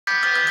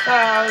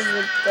How's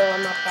it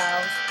going, my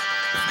pals?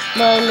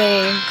 My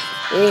name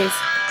is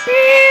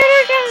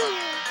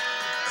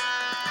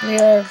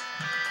here.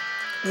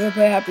 We're gonna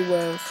play Happy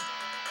Wheels.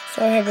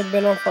 So I haven't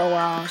been on for a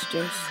while. It's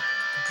just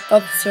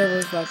thought the server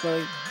was like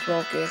really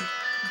broken.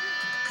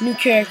 New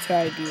character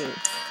ideas.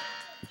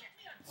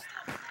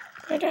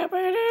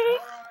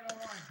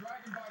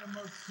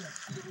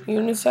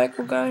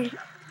 Unicycle guy.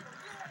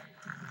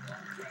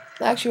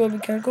 Actually, would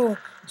be kind of cool.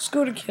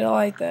 Scooter kid, I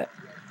like that.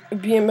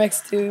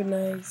 BMX too,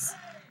 nice.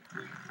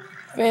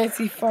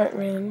 Fancy fart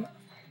man.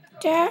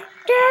 Dad,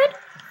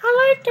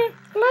 I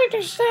like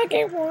the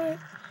second one.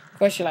 Of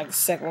course you like the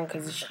second one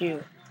because it's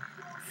you.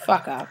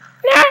 Fuck up.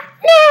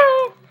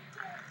 No!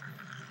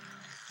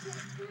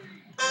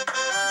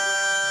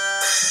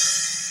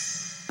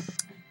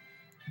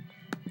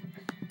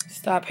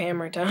 Stop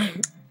hammer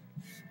time.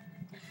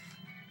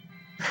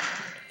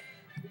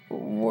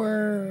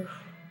 We're...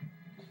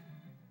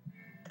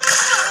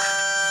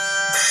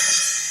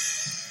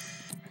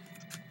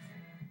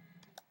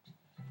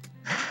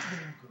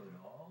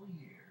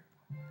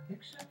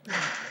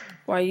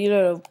 Why, you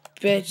little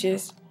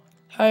bitches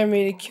hire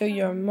me to kill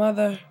your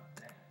mother?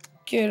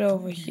 Get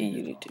over here,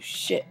 you little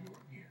shit.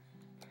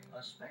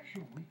 A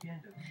special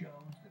weekend of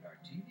shows that our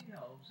TV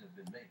elves have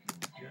been making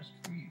just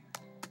for you.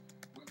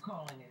 We're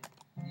calling it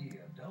the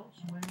Adult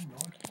Swim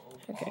North Pole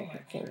Okay, I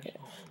can't get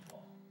it.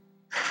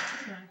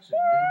 Two nights of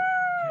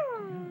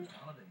new and used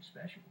holiday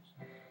specials.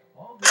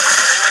 All this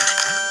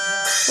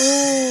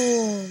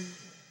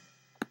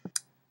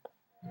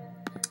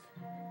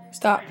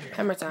Stop.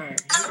 Hammer time.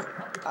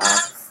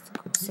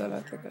 So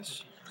I think I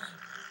should.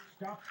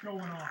 Stop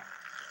showing off.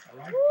 All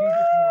right,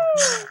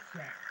 Jesus,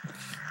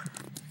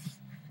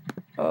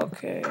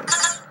 Okay.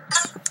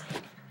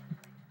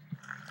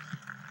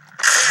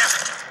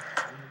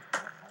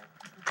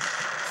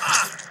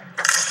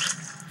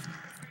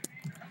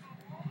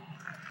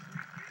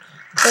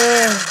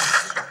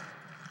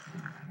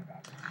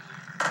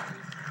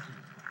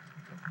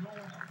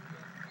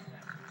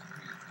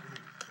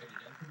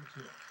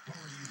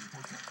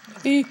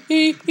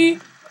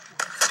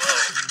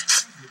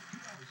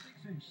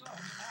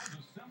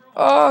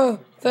 Oh,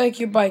 thank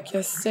you, bike.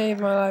 You saved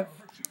my life.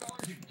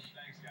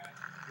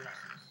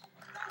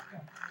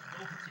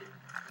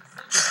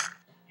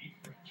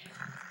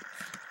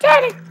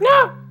 Daddy,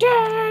 no,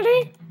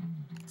 Daddy.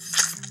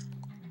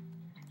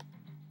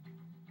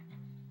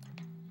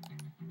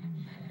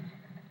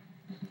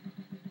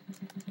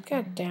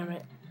 God damn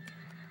it.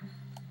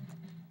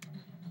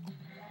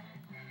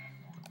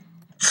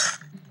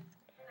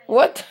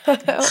 What the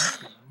hell?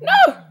 No!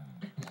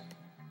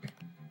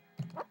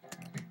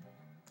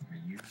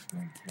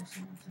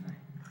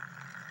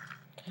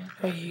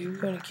 Are you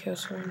gonna kill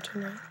someone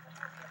tonight?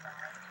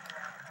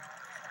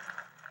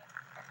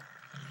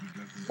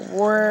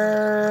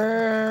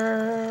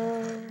 Where?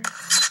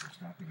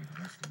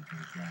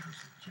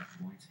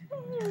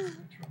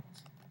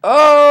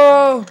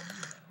 Oh!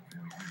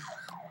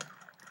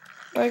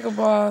 Like a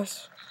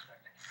boss.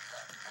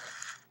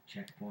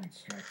 Checkpoint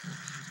strike force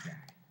is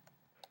back.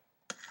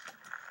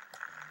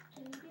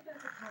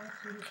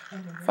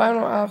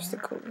 Final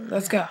obstacle.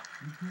 Let's go.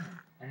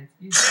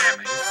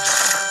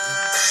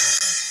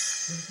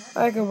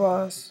 Like a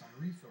boss.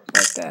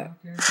 Like that.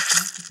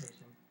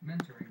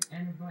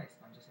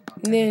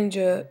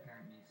 Ninja.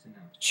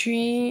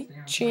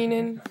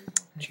 Training.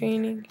 I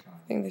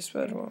think they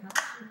spelled wrong.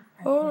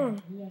 Hold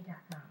on.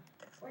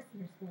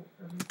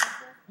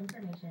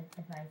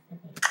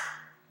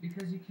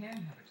 Because you can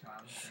have a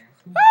child in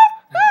school.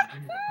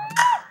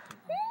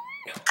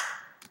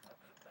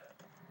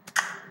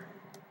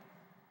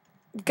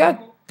 God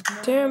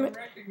damn it.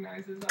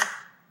 Recognizes us.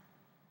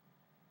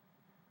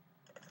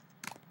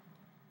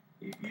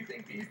 You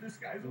think he's this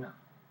guy's no.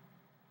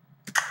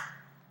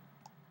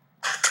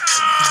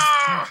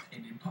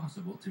 And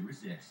impossible to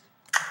resist.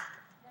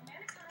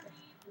 Romantic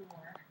comedy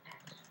or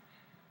action?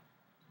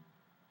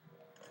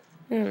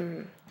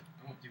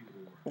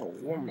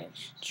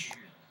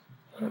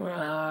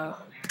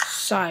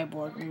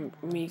 Cyborg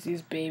meets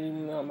his baby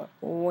mama.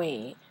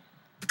 Wait.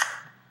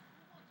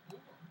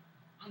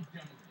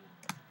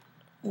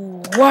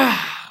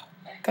 Wow.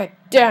 God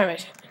damn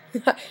it.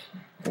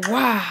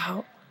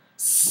 Wow.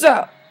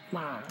 So,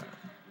 man.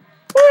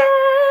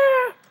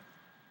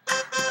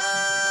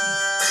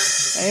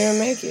 I didn't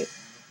make it.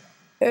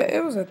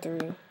 It was a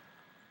 3.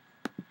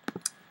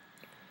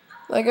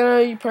 Like, I know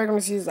you probably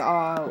gonna see this,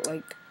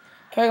 probably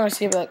gonna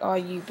see it like, oh,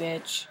 you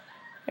bitch,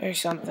 or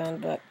something,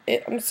 but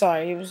I'm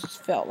sorry, it was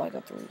just felt like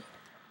a 3.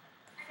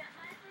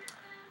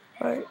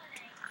 Right?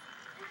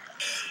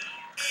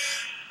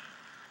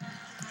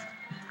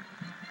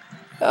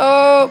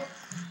 Oh!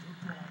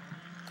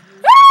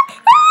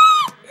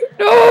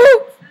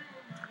 No!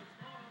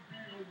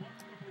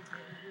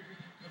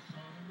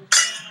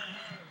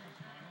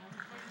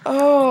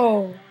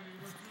 Oh!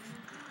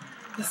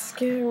 That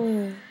scared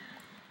me.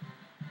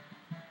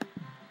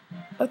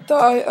 I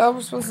thought I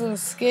was supposed to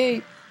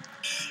escape.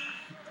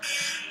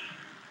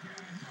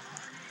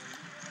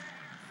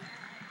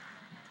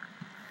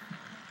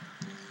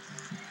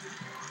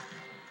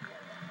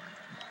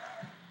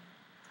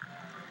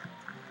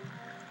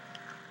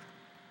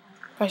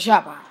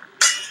 Pashapa.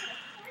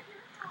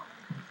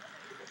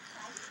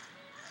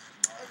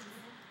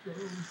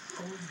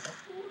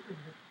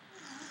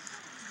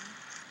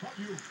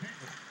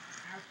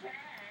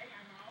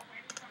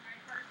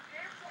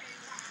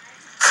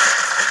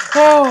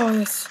 Oh,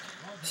 that's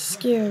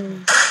scary.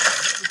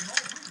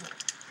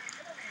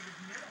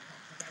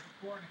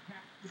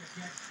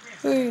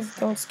 Please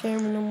don't scare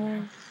me no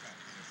more.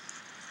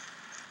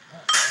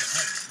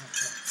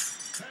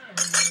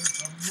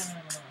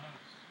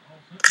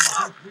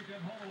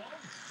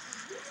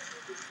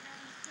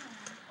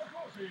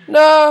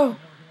 No!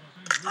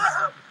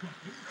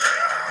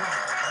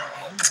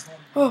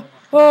 Oh,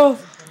 oh,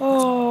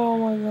 oh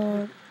my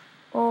god.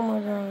 Oh my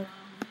god.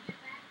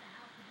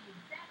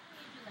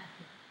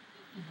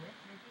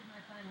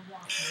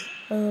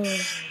 Oh.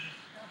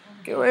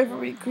 Get away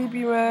from me,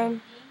 creepy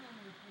man.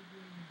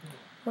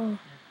 Oh.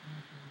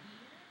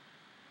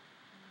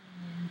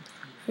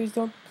 Please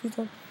don't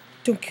kill me.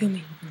 Don't kill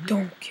me.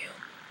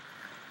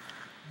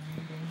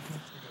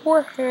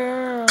 We're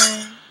here.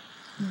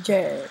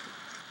 Yeah.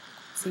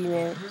 See,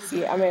 man.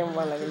 See, I made him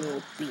run like a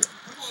little bitch.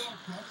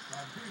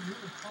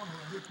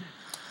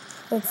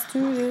 Let's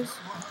do this.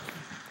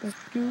 Let's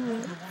do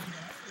it.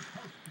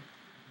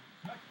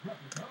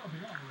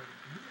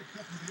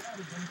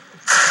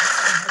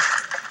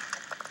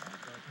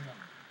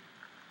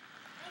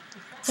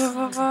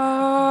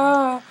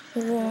 Ah,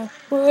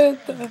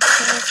 what the heck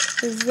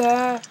is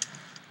that?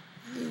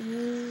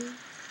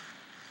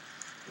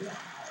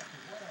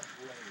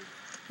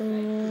 Oh my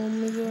god, oh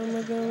my god, oh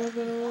my god, oh my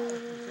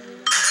god.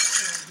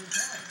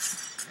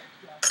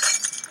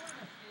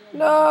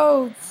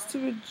 No!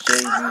 Stupid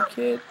JV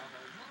kid.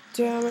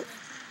 Damn it.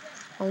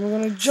 I'm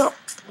gonna jump.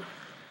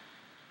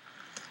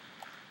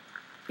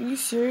 Are you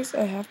serious?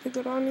 I have to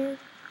go down here?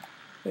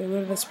 Wait,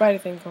 where did the spider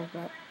thing come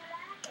from?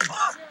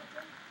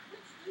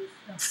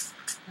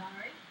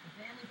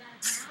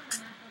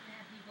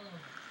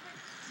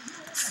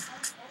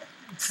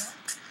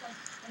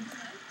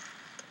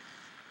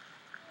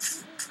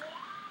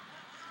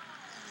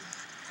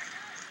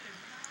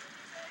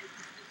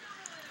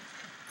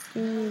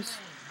 Do this.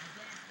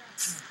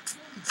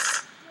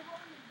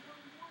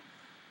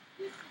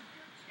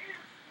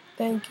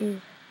 Thank you.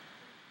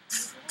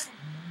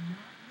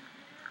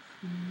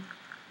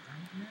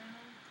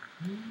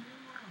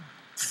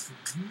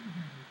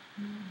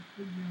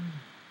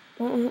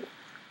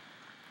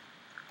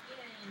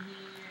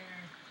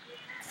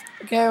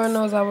 Okay, everyone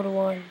knows I would have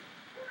won.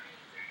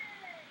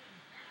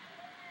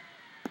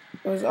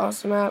 It was an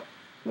awesome map.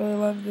 Really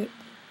loved it.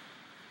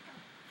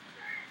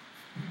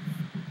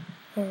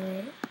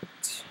 Alright.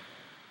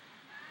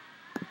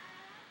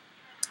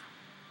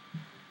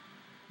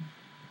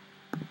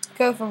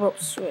 Go for rope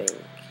swing.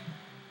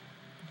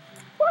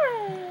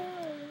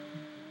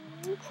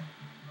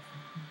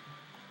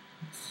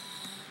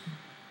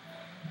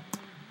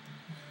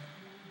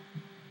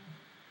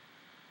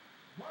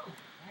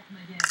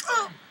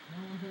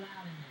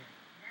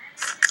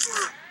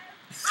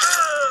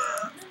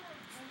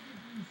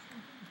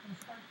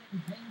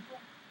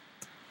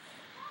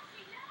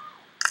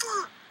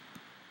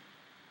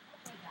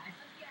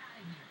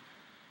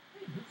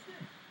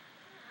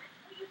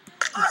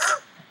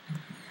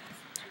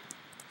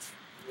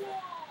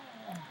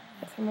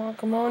 Come on,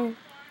 come on.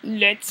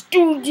 Let's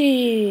do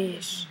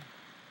this.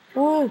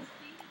 Woo.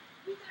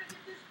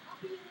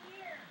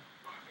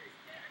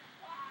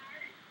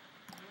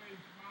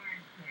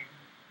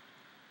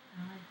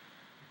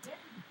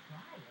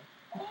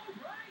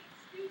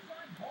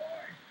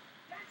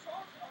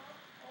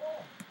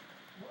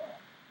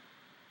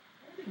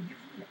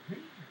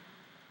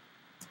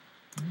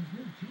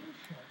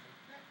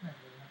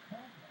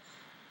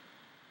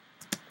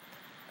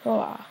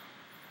 Oh.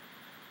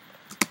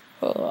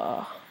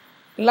 Oh.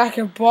 Like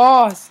a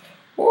boss.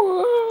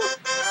 Woo.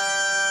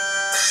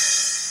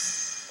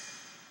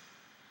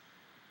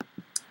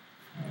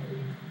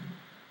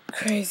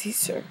 Crazy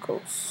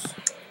circles.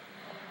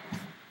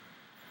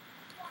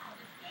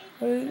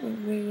 Wait,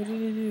 what did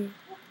he do?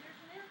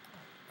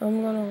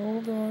 I'm gonna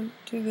hold on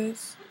to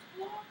this.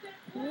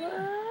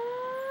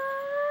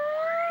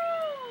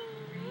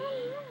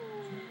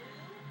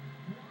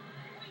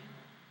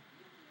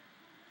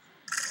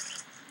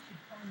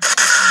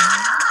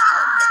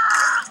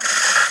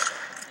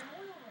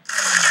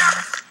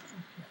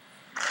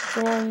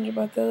 Come on, you're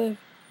about to live.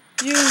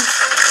 You.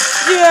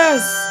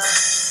 Yes!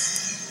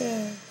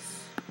 Yes.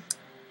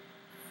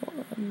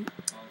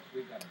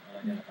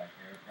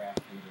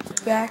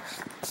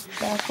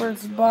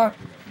 Backwards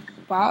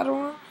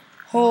bottom.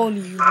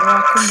 Holy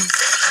welcome.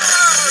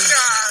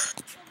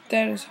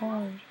 That is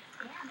hard.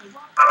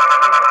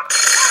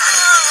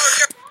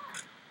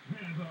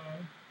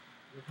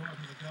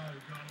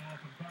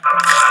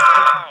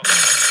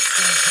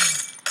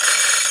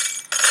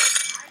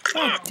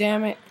 God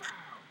damn it.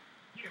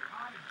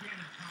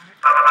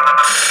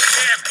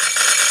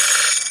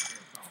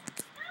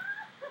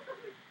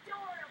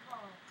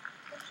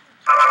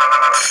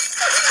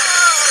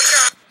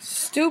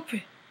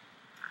 Stupid.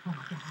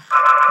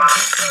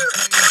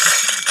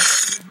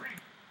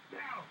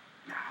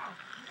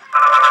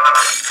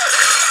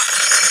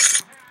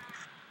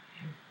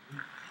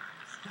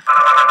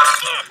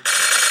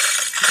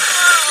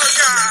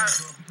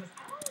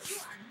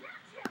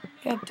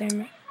 God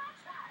damn it.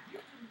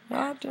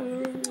 Not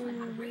doing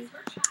it.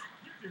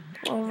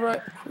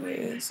 Alright,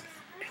 quiz.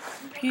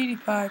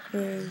 PewDiePie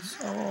quiz.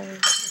 Oh.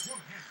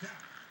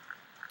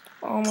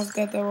 Almost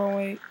got that wrong.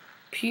 Wait.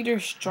 Peter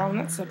Strong.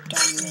 That's a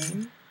dumb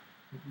name.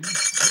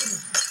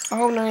 I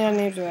hope none of your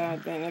names are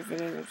that then. If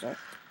it is, I'm sorry.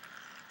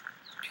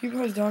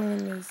 PewDiePie's dumb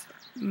name is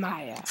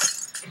Maya.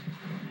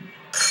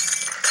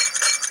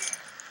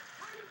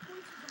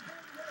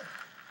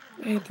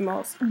 I hate the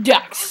most.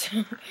 Ducks.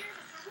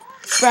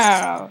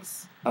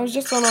 Sparrows. I was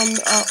just on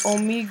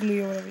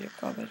Omegle or whatever you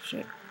call that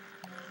shit.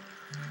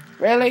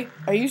 Really?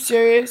 Are you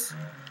serious?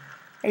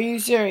 Are you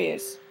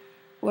serious?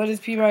 What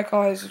does PewDiePie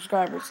call his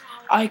subscribers?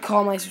 I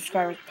call my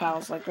subscribers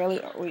pals. Like,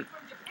 really? Wait,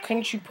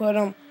 couldn't you put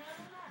them?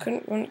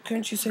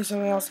 Couldn't you say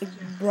something else like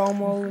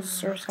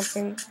bromos or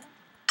something?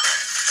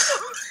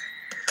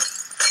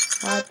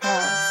 My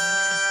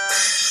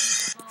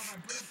pals.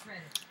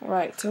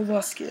 Right,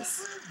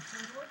 Tobuscus.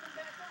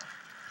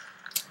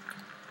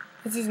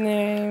 What's his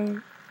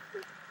name?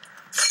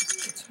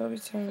 Toby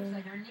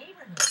Turner.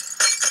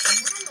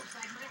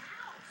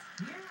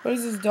 What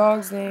is his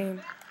dog's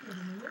name?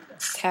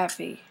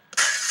 Taffy.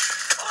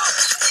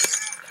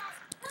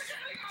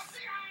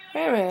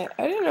 Wait a minute,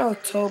 I didn't know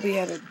Toby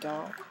had a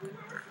dog.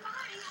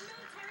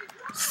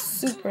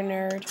 Super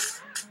nerd.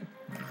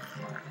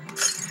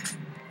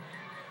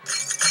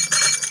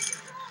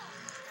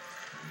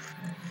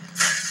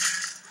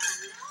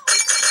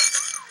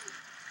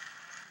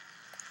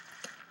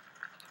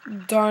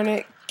 Darn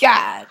it.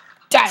 God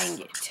dang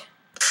it.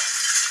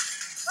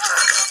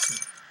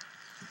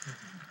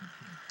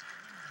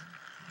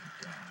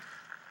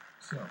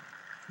 So,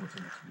 what's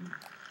the next move?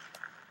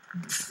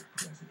 Mr.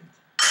 President.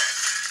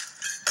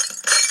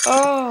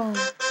 Oh.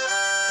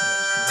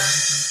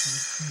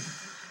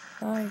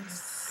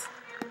 Nice.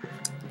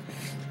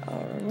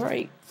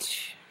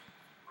 Alright.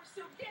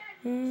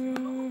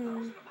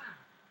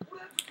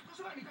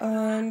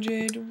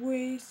 100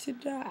 ways to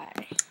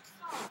die.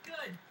 Oh,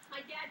 good. My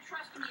dad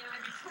trusted me and I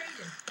betrayed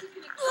him. He's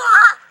gonna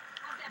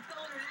have that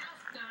bone in her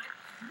house tonight.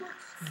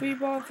 Free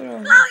ball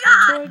throw.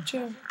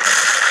 Torture.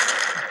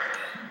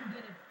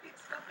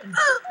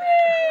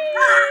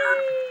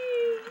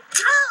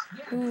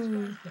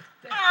 Ooh.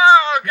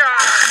 Oh,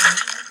 God.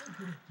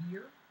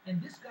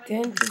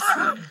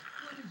 Dentistry.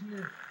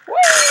 Woo!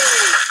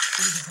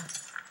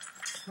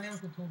 My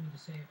uncle told me to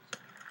say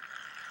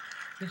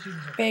it was a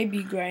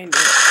Baby grinder.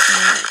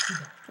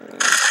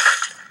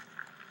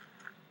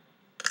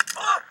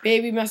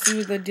 Baby messes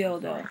with the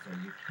dildo. So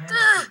you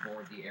cannot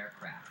board the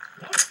aircraft.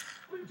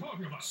 What are you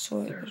talking about?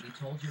 So, Sir, we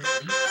told you at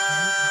least 10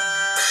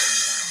 times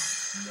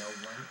before you got on. No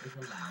one is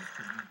allowed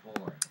to be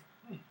bored.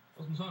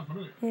 Doesn't sound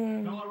familiar.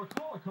 Now, I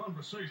recall a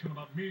conversation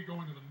about me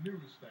going to the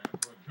newsstand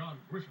for a John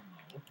Grisham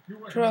novel. You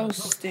recommend pro the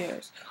telephone.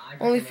 stairs. I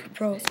Only recommend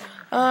for you pros. stay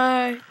on.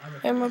 I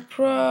am a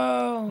pro.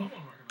 Someone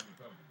recommended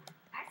that.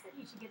 I said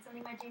you should get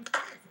something by James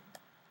Patterson.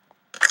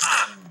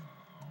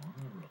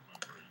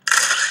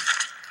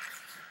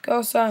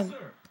 Go, son.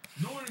 Sir,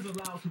 no one is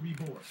allowed to be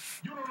bored.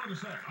 You don't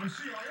understand. I'm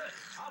CIA.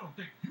 I don't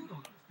think you don't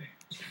understand.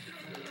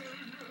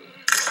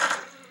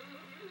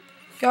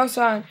 Go,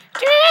 son.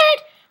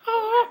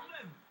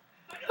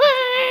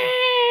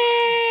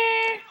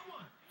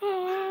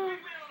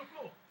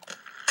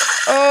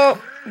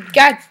 Oh,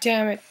 god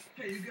damn it.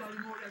 Hey, you got any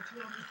more of that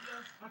trail mix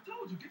left? I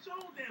told you, get your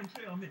own damn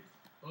trail mix.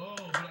 Oh,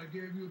 but I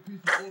gave you a piece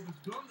of Orbis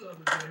gum the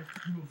other day.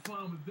 You were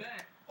fine with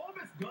that.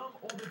 Orbis gum,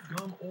 Orbis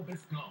gum,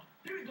 Orbis gum.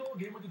 Here we go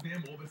again with the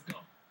damn Orbis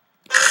gum.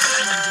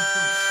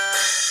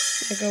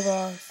 There go,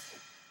 boss.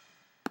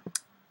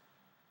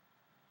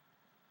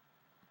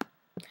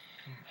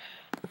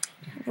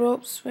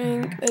 Rope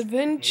swing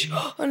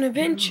adventure. An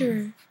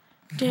adventure.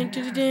 Dun,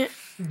 dun, dun, dun.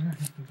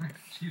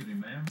 Excuse me,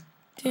 ma'am.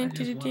 Dun, I dun,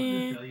 just dun, wanted to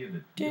dun. tell you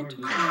that Dun, your dun,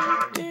 little dun, girl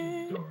is dun.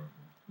 adorable.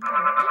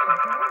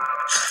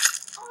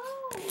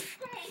 Oh,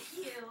 thank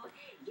you.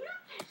 You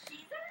bet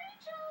she's an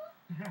angel.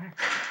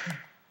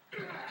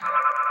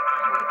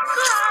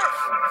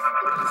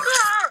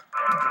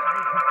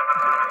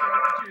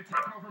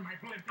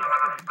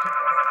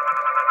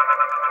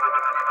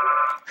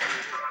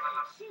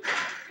 She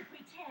loves to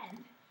pretend.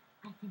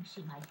 I think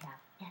she might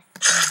have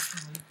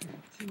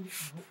S-N-I-T-O-F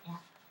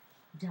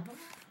double.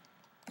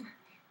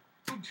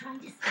 I'm trying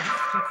to spell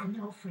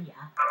schizophrenia for ya.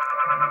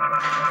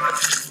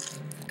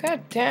 God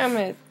damn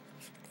it.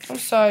 I'm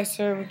sorry,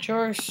 sir, but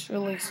yours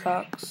really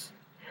sucks.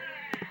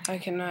 I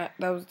cannot.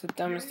 That was the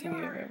dumbest thing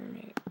you've ever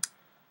made.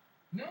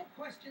 No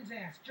questions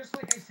asked, just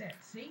like I said.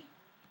 See?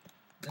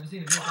 Never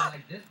seen a vehicle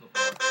like this before.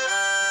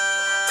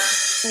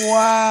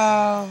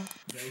 Wow.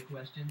 No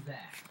questions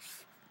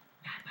asked.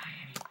 Not by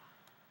anyone.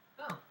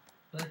 Oh,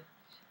 but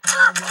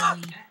how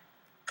will we...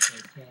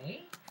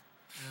 Okay.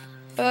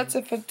 But that's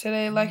it for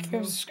today. Like,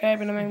 favorite,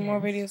 subscribe, and I'll make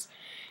more videos.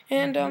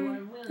 And, yeah. I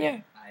am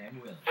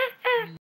willing.